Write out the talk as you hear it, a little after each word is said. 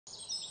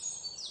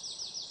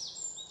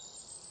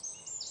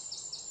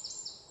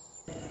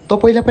त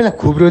पहिला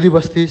खुब रोदी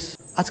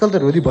बस्थिस्, आजकल त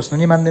रोदी बस्नु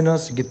नि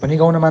मान्दैनस्, गीत पनि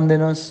गाउन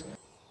मान्दैनस्।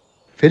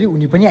 फेरि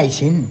उनी पनि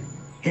आइसिन्,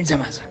 हिँड्छ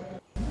माझ।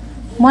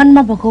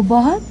 मनमा भएको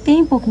बह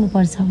त्यही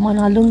पोख्नुपर्छ, मन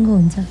अलुङ्ग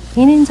हुन्छ,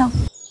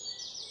 हिँडिन्छ।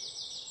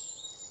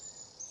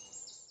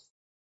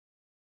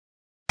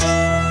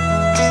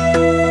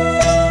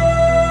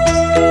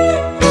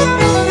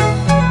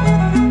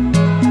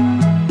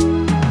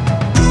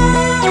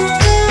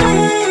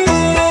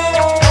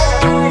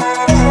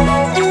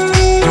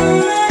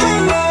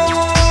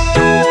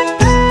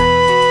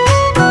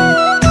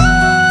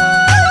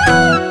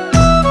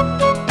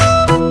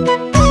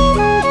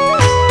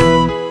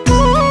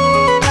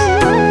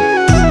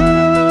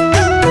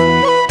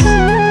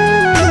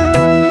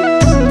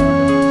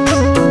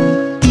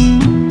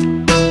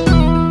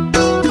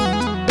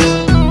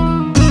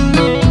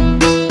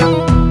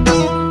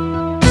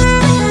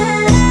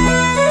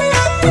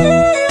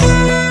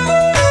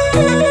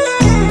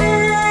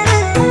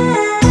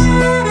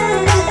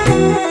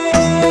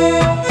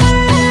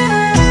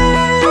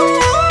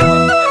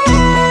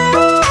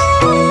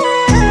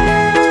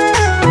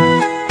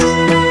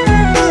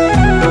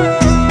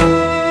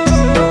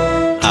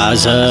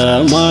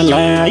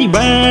 मलाई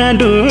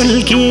बाडुल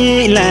कि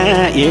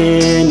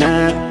लाएन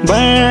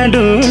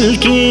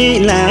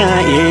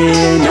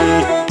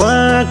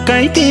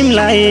पक्कै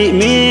तिमलाई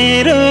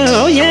मेरो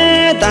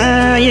याद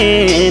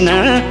आएन।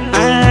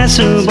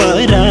 आँसु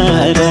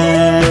बरारा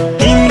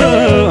तिम्रो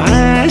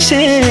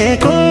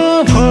हाँसेको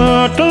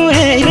फोटो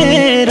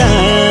हेरेर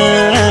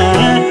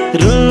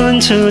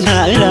रुन्छु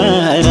धारा।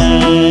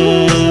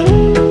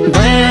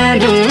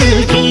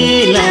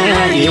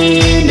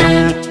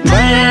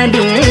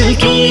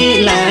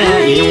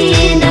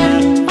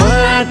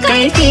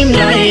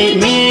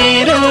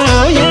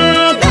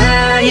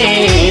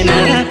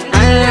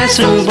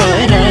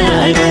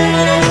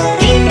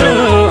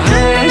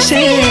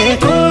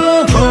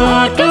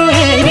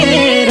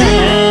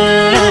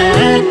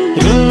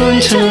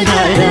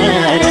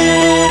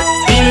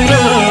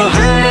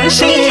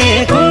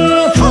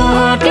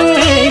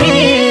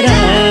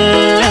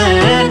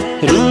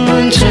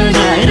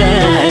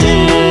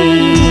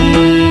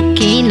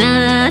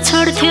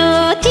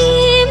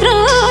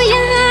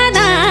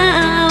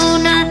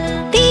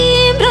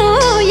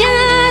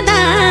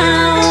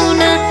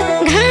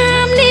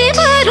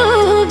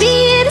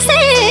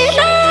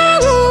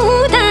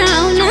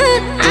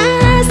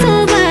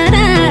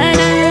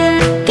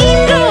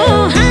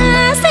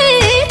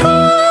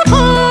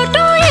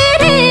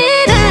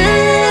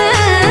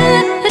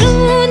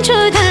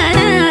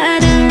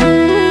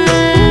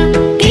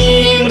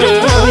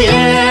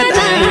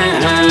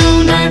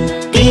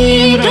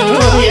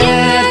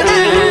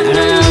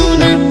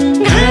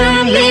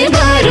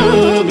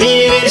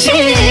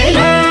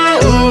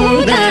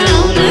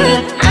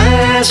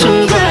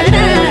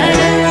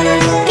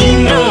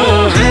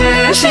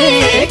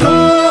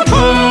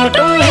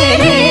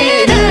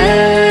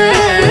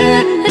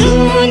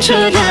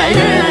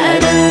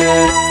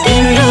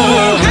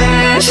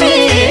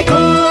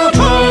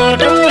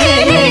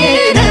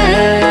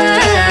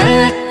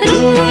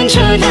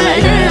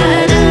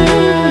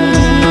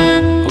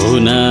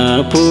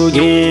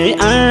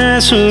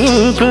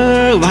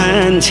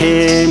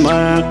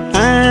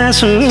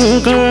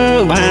 आँसुको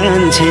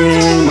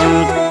भान्छेमा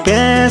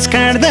प्याज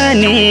काट्दा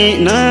नि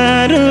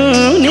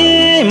नरुने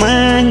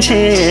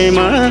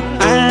मान्छेमा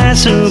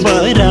आँसु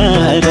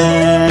बरारा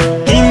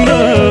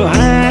तिम्रो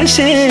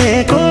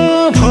हाँसेको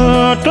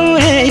फोटो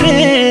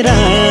हेरेर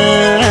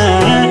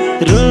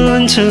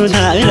रुन्छु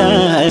धारा।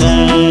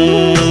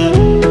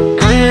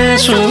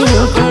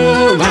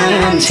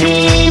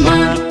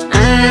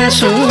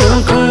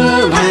 आँसुको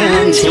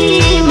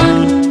भान्छेमा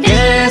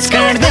प्याज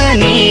काट्दा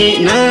नि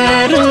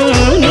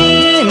नरुने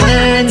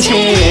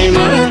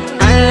मान्छेमा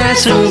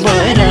आँसु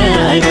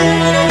बरारा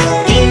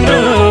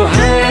तिम्रो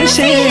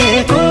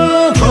हाँसेको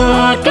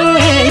फोटो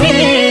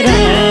हेरेर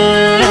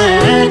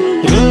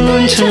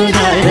रुन्छु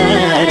धारा।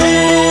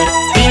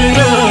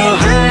 तिम्रो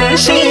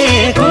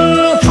हाँसेको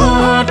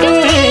फोटो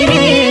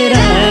हेरेर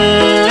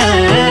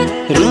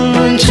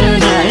रुन्छु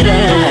धारा।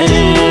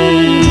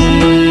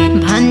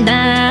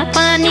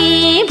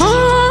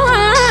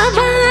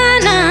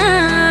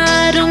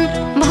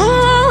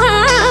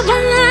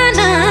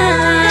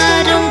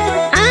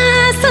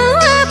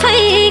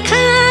 खा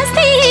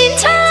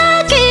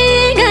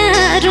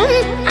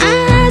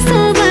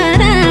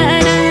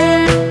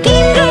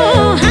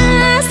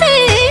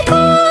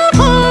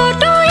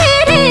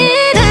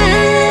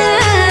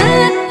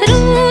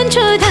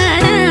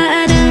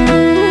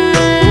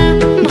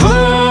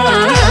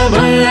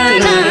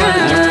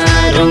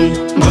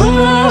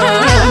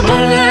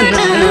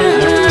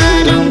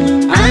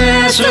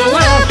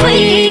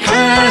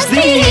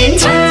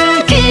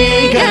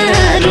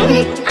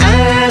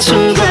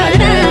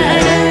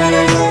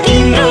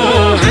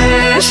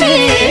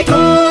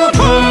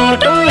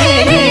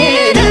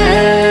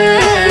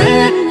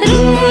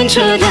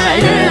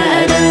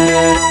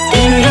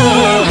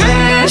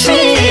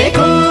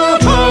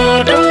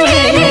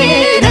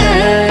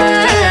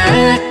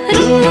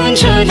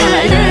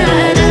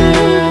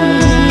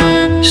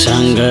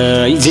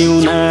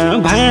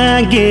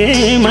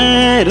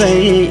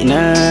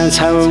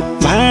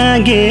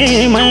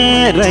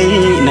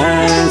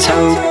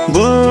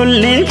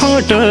बोल्ने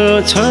फोटो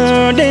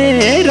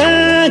छोडेर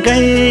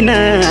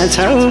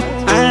गइनाछौ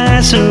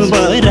आँसु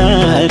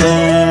बरारा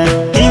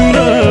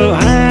तिम्रो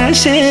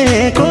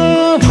हाँसेको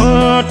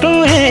फोटो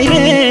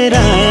हेरेर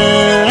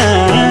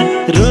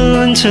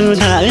रुन्छु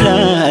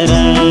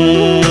धारारा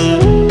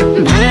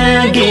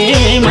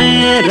भाग्यमा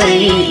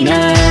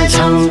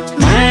रहेनछौ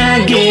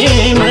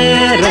भाग्यमा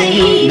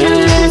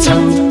रहेनछौ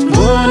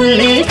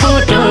बोल्ने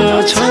फोटो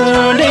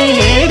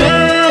छोडेर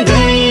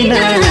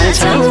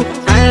गइनाछौ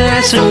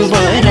आँसु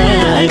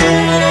बरारा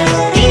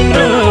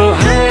तिम्रो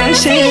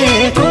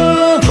हाँसेको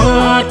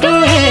फोटो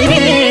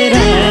हेरेर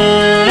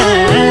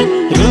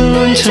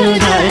रुन्छु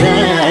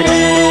धारारा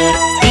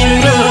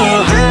तिम्रो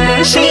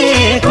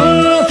हाँसेको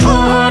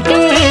फोटो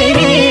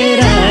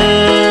हेरेर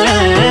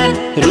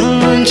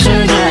रुन्छु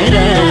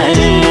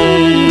धारारा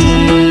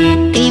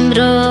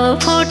तिम्रो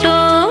फोटो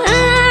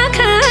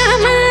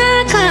आँखामा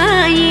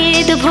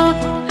कैद भो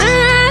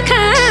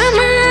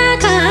आँखामा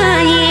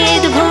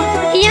कैद भो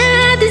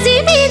याद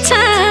जीवित छ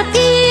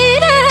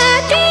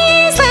पिराती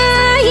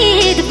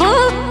सायद भो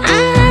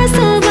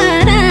आँसु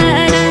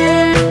बरारा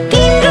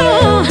तिम्रो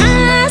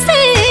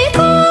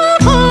हाँसेको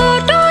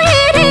फोटो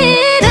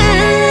हेरेर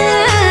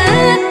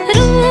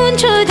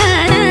रुन्छु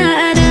धारारा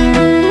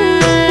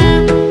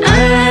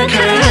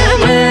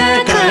आँखामा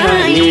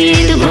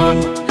कैद भो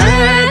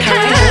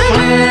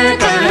आँखामा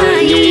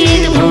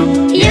कैद भो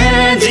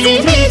याद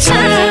जीवित छ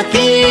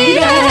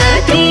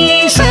पिराती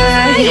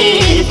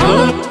सायद भो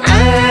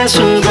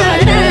आँसु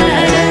बरारा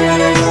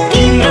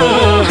तिम्रो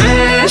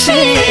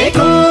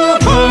हाँसेको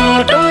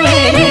फोटो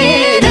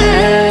हेरेर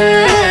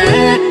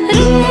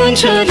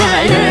रुन्छु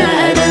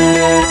धारारा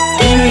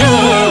तिम्रो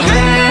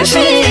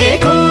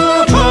हाँसेको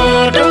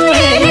फोटो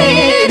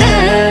हेरेर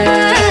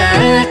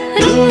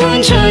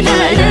रुन्छु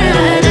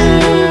धारारा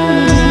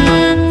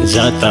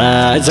जता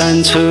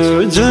जान्छु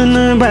जुन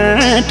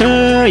बाटो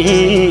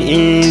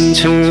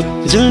हिँड्छु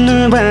जुन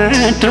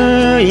बाटो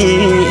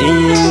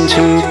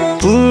हिँड्छु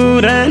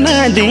पुराना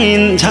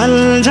दिन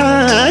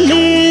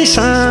झलझली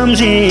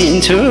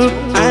सम्झिन्छु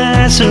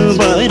आँसु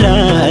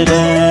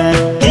बरारा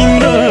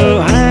तिम्रो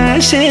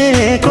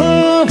हाँसेको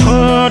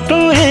फोटो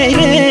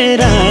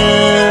हेरेर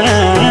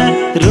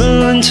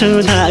रुन्छु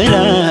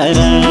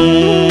धारारा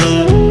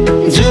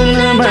जुन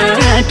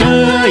बाटो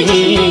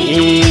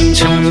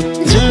हिँड्छु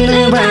जुन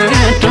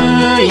बाटो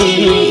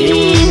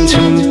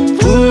हिँड्छु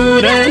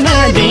पुराना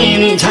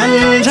दिन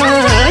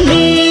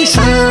झलझली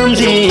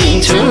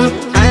सम्झिन्छु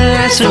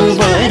आँसु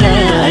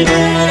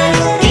बरारा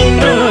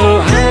तिम्रो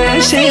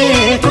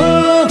हाँसेको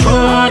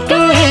फोटो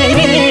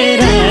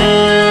हेरेर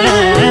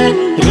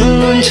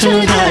रुन्छु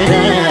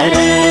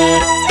धारारा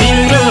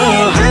तिम्रो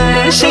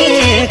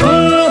हाँसेको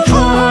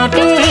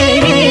फोटो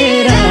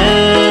हेरेर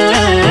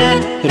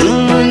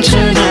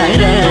रुन्छु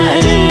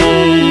धारारा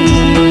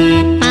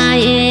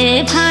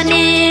पाए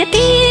भने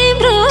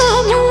तिम्रो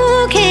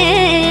मुख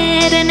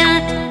हेर्न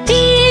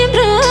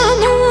तिम्रो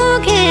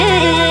मुख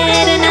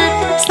हेर्न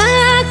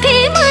साथै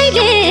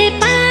मैले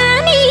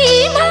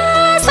पानीमा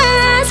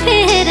सास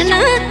फेर्न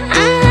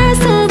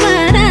आँसु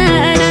बरारा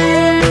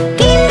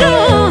तिम्रो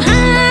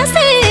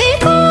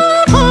हाँसेको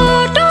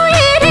फोटो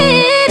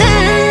हेरेर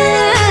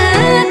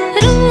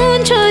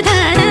रुन्छु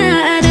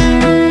धारारा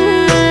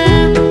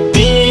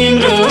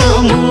तिम्रो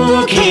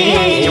मुख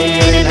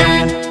हेर्न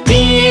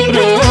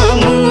तिम्रो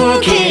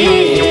मुख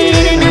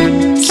हेर्न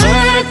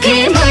साथै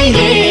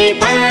मैले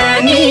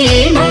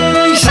पानीमा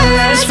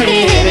सास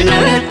फेर्न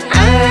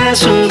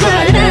आँसु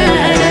बरारा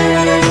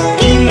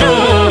तिम्रो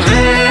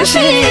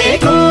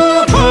हाँसेको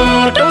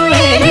फोटो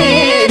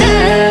हेरेर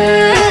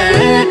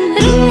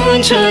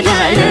रुन्छु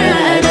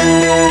धारारा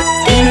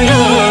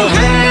तिम्रो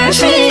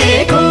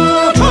हाँसेको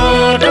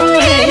फोटो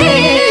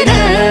हेरेर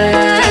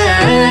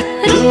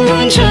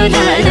रुन्छु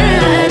धारारा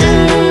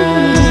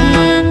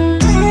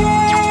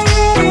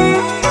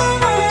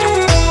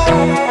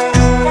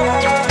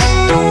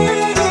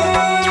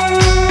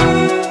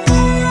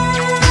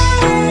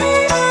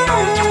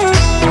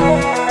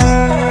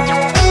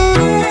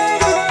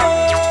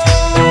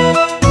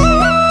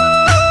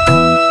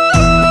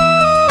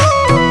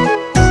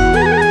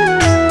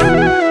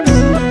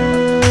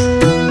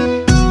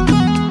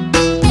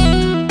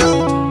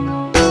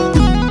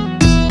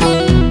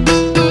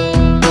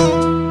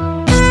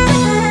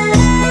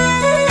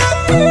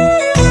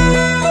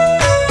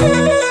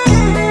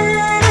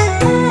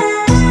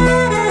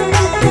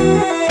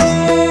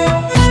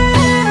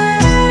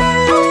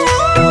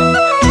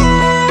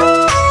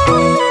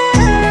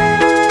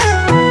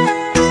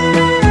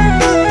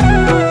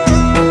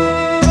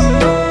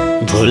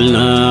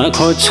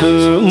खोज्छु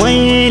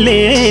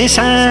मैले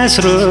सास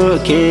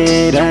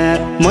रोकेर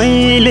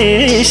मैले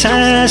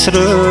सास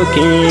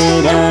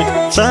रोकेर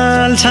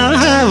चल्छ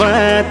हावा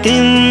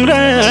तिम्रो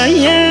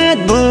याद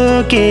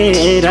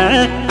बोकेर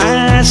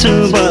आँसु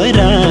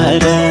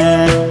बरारा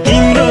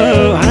तिम्रो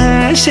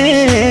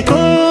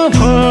हाँसेको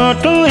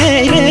फोटो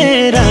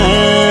हेरेर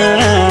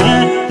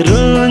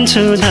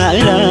रुन्छु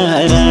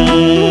धारारा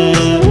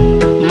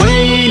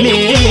मैले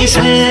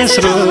सास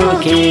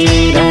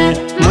रोकेर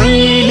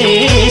मैले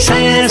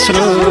सास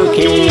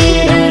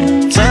बोकेर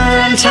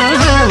चल्छ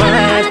हावा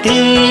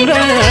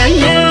तिम्रो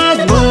याद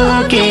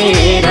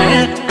बोकेर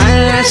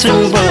आँसु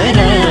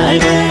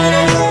बरारा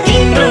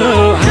तिम्रो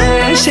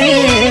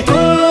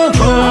हाँसेको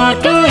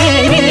फोटो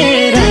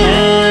हेरेर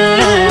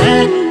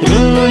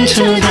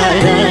रुन्छु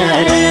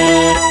धरारा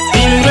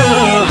तिम्रो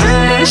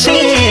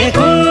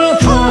हाँसेको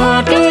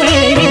फोटो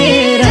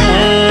हेरेर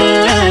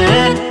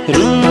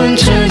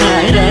रुन्छु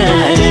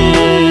धरारा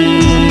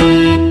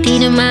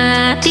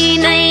तिनमाथि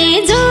नै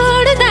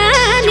जोड्दा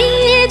नि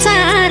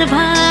चार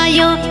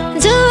भयो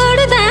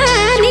जोड्दा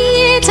नि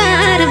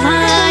चार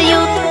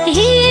भयो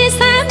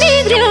हिसाब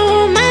बिग्र्यो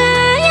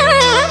माया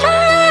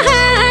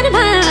महार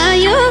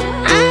भयो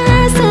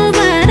आँसु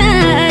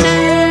बरारा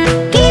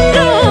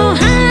तिम्रो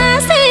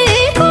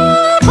हाँसेको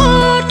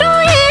फोटो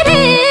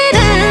हेरेर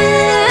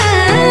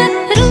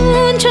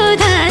रुन्छु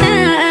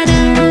धरारा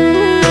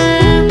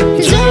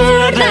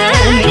जोड्दा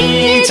नि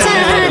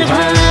चार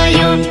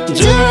भयो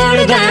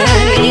जोड्दा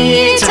नि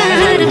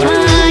चार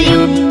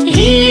भयो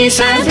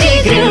हिसाब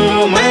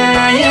बिग्र्यो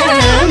माया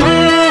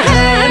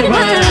महार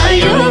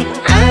भयो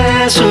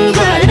आँसु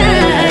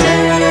बरारा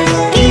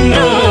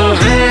तिम्रो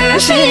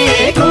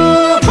हाँसेको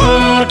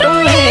फोटो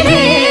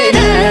हेरेर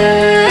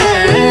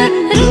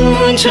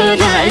रुन्छु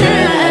धरारा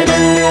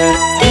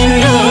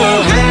तिम्रो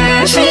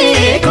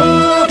हाँसेको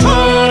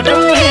फोटो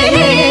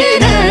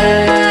हेरेर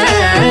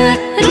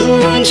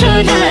रुन्छु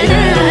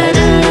धरारा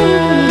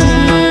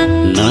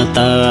न त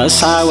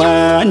सावा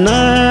न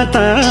त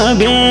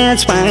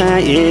बेच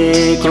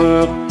पाएको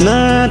न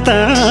त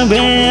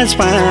बेच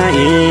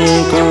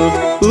पाएको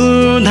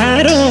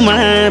उधारोमा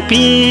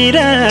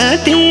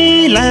पिराती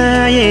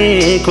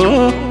लाएको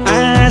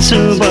आँसु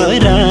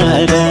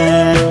बरारा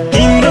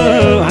तिम्रो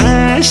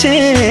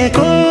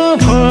हाँसेको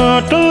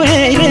फोटो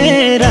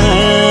हेरेर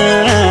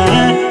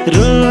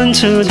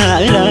रुन्छु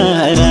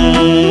धरारा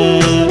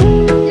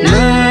न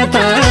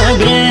त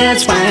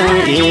बेच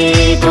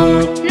पाएको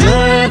न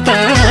त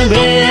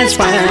बेच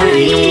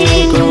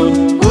पाएको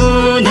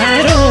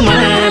उधारोमा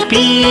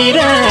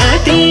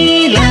पिराती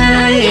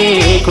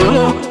लाएको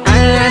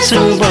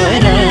आँसु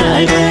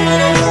बरारा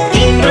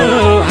तिम्रो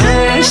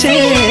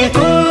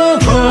हाँसेको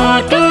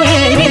फोटो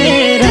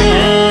हेरेर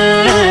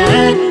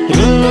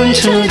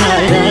रुन्छु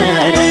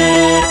धरारा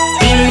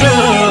तिम्रो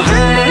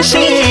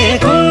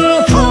हाँसेको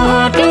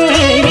फोटो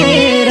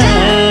हेरेर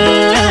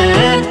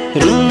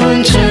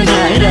रुन्छु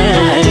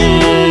धरारा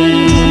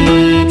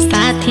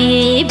साथी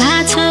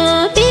भाछो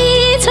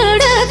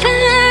बिछोडका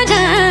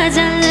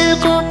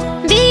गजलको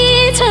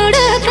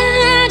बिछोडका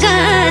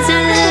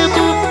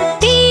गजलको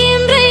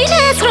तिम्रै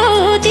नाच्रो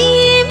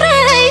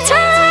तिम्रै छ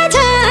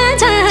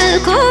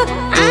झलको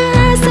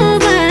आँसु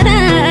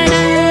बरारा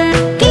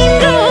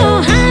तिम्रो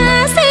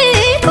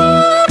हाँसेको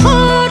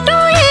फोटो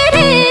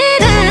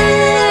हेरेर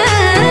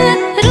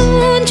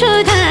रुन्छु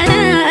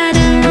धरारा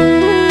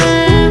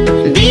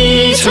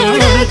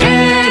बिछोडका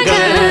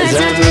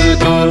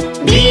गजलको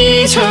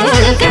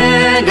बिछोडका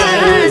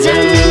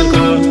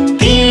गजलको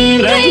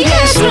तिम्रै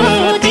यसो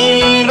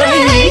तिम्रै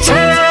छ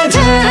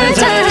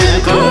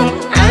झलको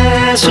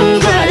आँसु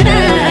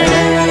बरारा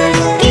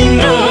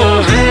तिम्रो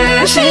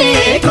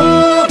हाँसेको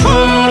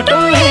फोटो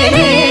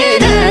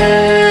हेरेर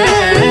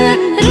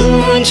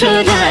रुन्छु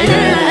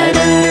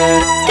धरारा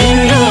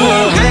तिम्रो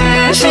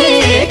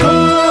हाँसेको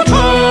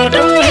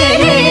फोटो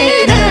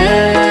हेरेर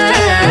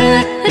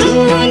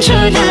रुन्छु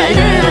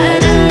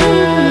धरारा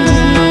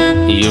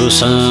यो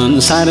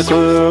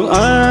संसारको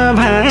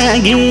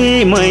अभागी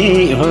मै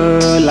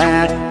होला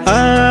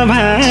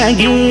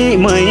अभागी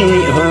मै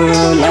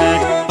होला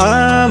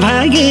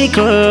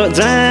अभागीको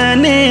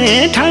जाने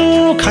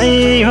ठाउँ खै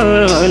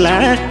होला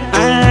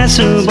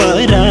आँसु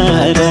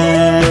बरारा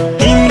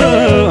तिम्रो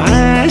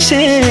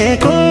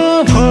हाँसेको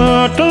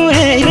फोटो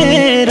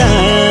हेरेर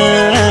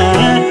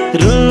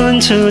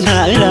रुन्छु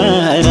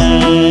धरारा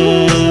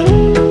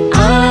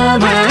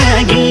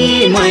अभागी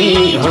मै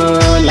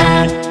होला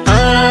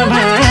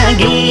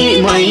अभागी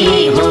मै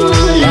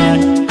होला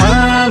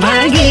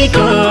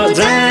अभागीको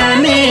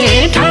जाने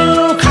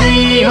ठाउँ खै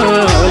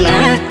होला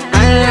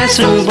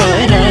आँसु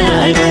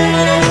बरारा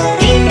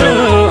तिम्रो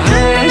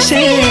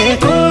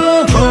हाँसेको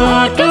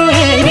फोटो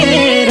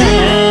हेरेर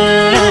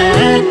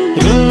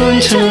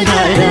रुन्छु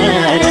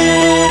धरारा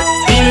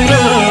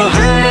तिम्रो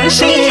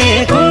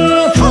हाँसेको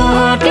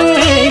फोटो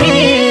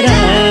हेरेर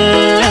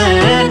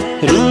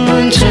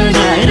रुन्छु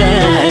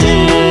धरारा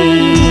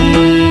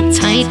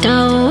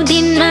छैटौँ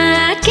दिनमा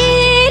के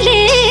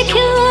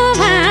लेख्यो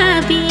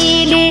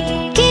भाबीले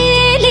के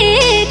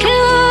लेख्यो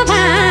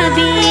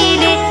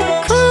भाबीले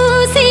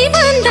खुसी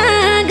भन्दा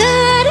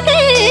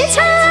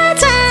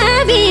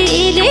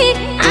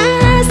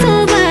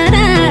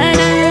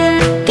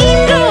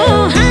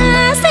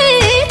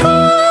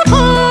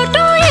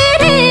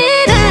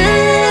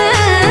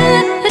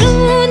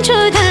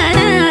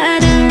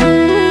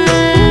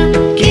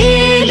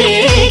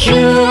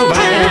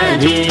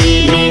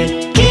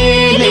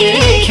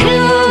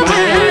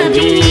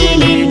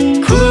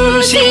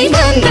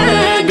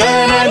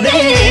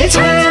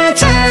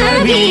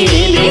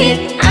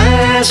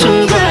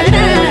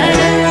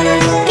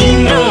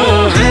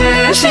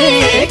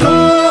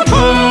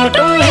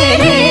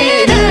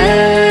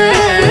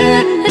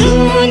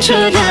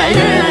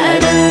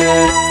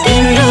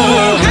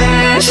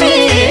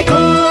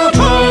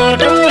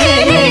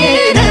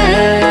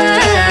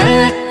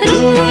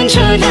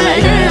भन्छु रा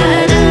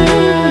रा